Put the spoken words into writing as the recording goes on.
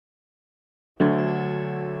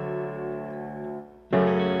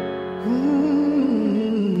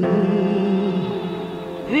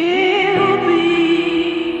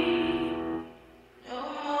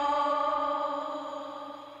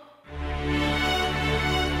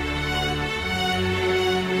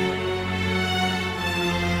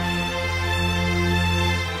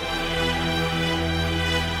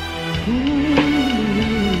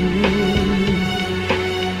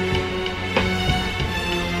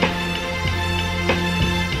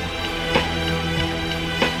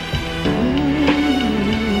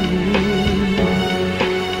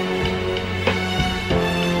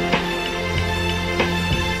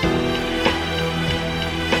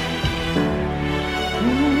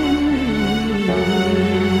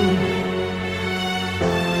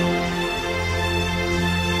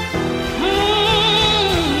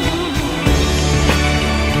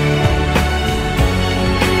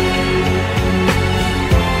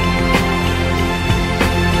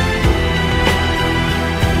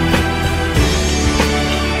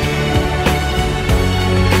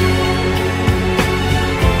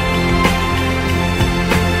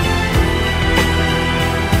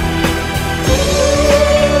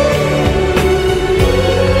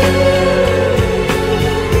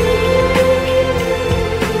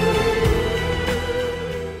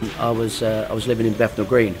I was living in Bethnal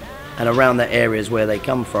Green, and around that area is where they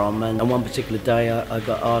come from. And on one particular day, I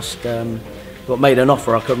got asked, got made an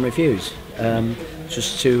offer I couldn't refuse,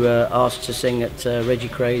 just to ask to sing at Reggie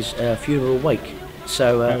Cray's funeral wake.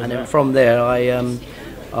 So, and then from there,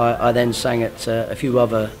 I then sang at a few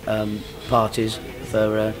other parties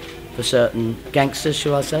for certain gangsters,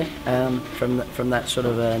 shall I say, from that sort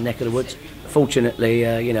of neck of the woods. Fortunately,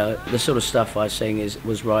 you know, the sort of stuff I sing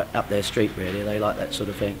was right up their street. Really, they like that sort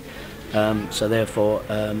of thing. So therefore,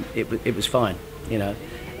 it was fine. You know,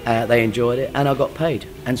 they enjoyed it, and I got paid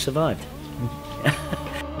and survived.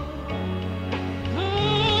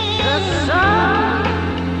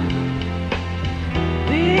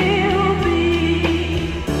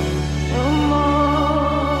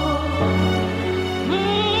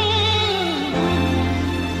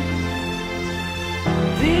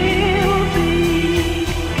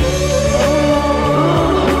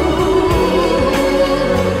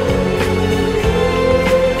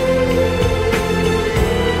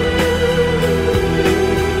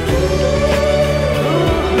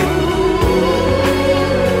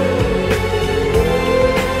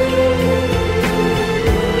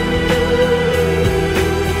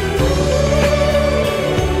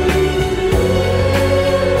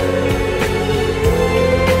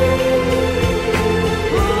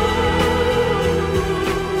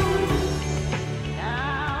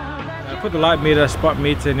 Put the light meter, spot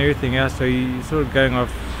meter and everything else, so you're sort of going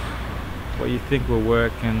off what you think will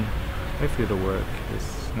work, and hopefully it'll work.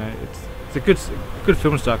 It's a good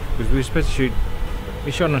film stock, because we were supposed to shoot,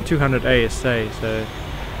 we shot on 200 ASA, so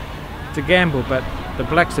it's a gamble, but the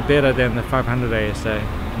blacks are better than the 500 ASA, so it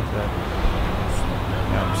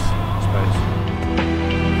helps, I suppose.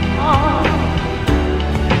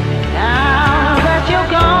 Now that you're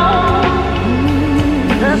gone,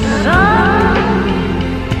 the sun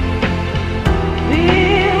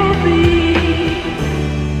will be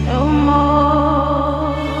no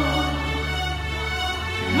more.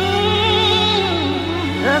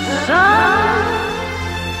 The sun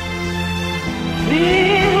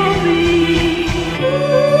will be no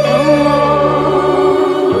more.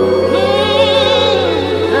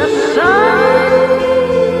 The sun will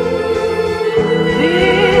be.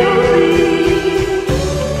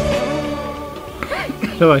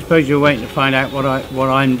 So I suppose you're waiting to find out what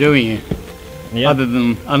I'm doing here. Yep. Other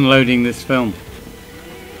than unloading this film.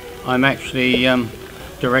 I'm actually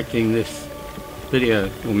directing this video,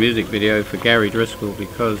 or music video, for Gary Driscoll,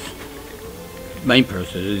 because main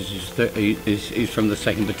person is from the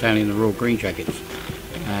 2nd Battalion of Royal Green Jackets,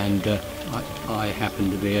 and I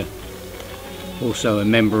happen to be also a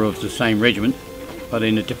member of the same regiment, but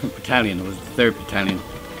in a different battalion. I was the 3rd Battalion,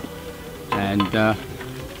 and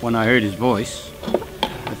when I heard his voice,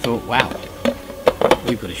 I thought, wow,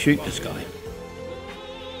 we've got to shoot this guy.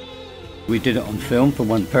 We did it on film for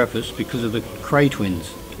one purpose, because of the Cray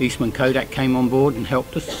twins. Eastman Kodak came on board and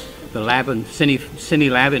helped us. The lab and Cine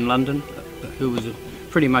Lab in London, who was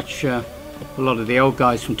pretty much a lot of the old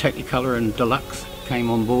guys from Technicolor and Deluxe, came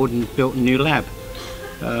on board and built a new lab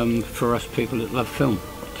for us people that love film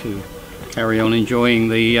to carry on enjoying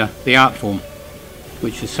the art form,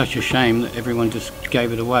 which is such a shame that everyone just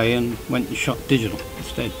gave it away and went and shot digital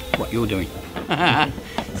instead, what you're doing.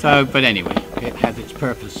 So, but anyway, it has its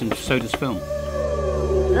purpose, and so does film.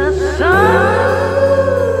 The sun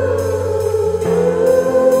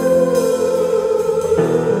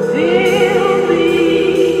will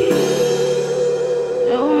be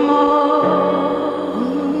no more.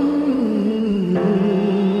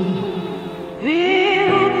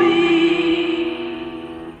 Will be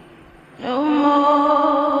no more.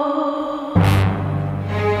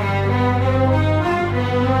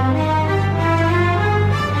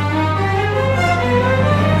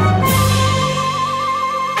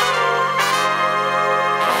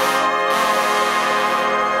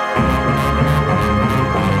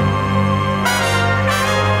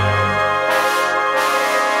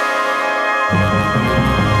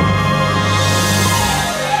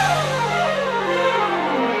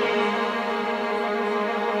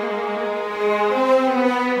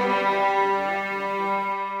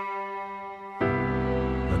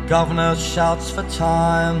 The governor shouts for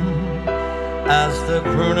time as the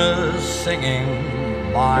crooner's singing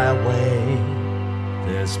my way.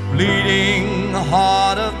 This bleeding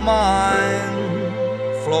heart of mine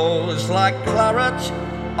flows like claret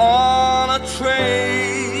on a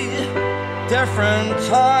tray. Different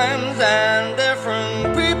times and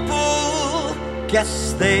different people,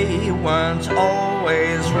 guess they weren't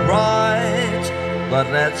always right. But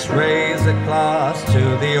let's raise a glass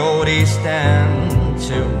to the old East End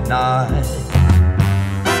tonight.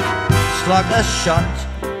 Slug a shot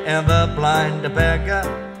and the blind beggar.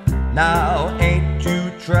 Now ain't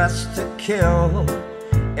you dressed to kill?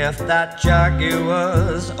 If that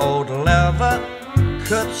Jaguar's old leather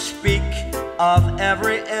could speak of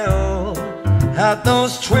every ill, had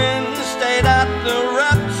those twins stayed at the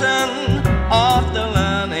Repton after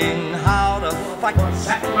learning how to fight,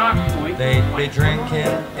 they'd be drinking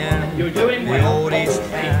in the old East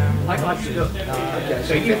End. I'd like to do it. Okay,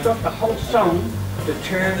 so you've got the whole song to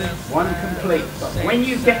turn one complete. But when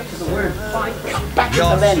you get to the word fight, come back to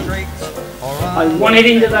the lens. I want it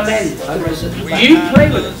into the lens. You play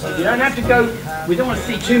with it. You don't have to go. We don't want to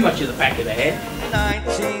see too much of the back of the head.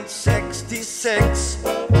 1966,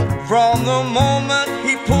 from the moment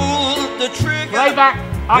he pulled the trigger. Playback,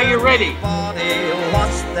 are you ready?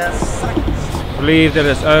 Lost their sight. Relieved that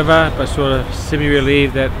it's over, but sort of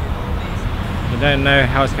semi-relieved that you don't know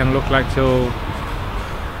how it's going to look like till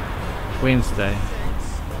Wednesday.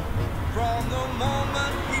 From the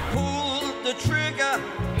moment he pulled the trigger,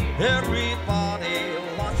 everybody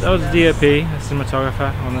lost. That was the DOP, a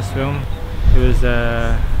cinematographer on this film. It was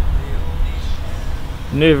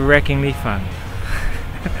nerve-wrackingly fun.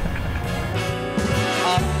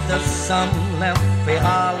 After some lengthy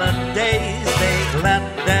holidays, they let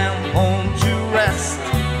them home to rest.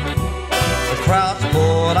 The crowds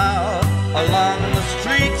poured out along the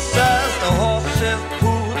streets as the horses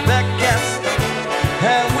pulled their guests.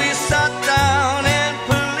 And we sat down in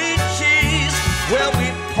Polici's, where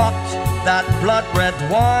we popped that blood-red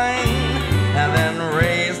wine, and then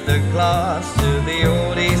raised the glass to the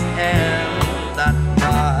old East End that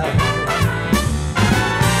night.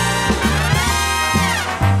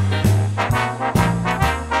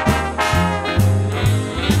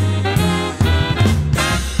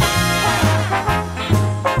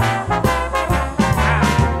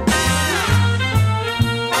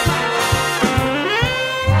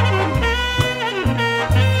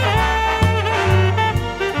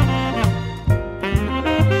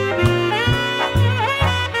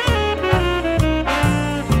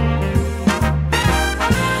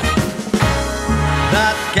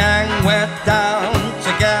 Went down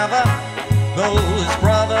together, those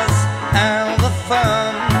brothers and the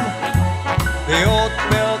firm. The old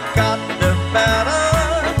bill got the better,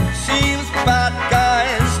 seems bad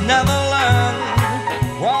guys never learn.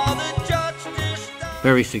 While the judge dished out.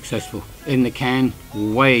 Very successful. In the can,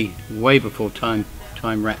 way before time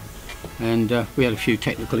wrap. And we had a few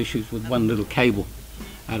technical issues with one little cable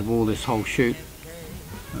out of all this whole shoot.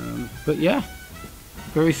 But yeah.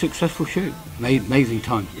 Very successful shoot. Amazing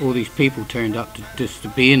time. All these people turned up just to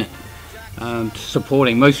be in it.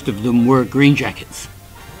 Supporting. Most of them were green jackets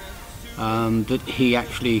that he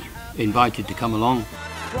actually invited to come along.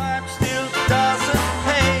 Crime still doesn't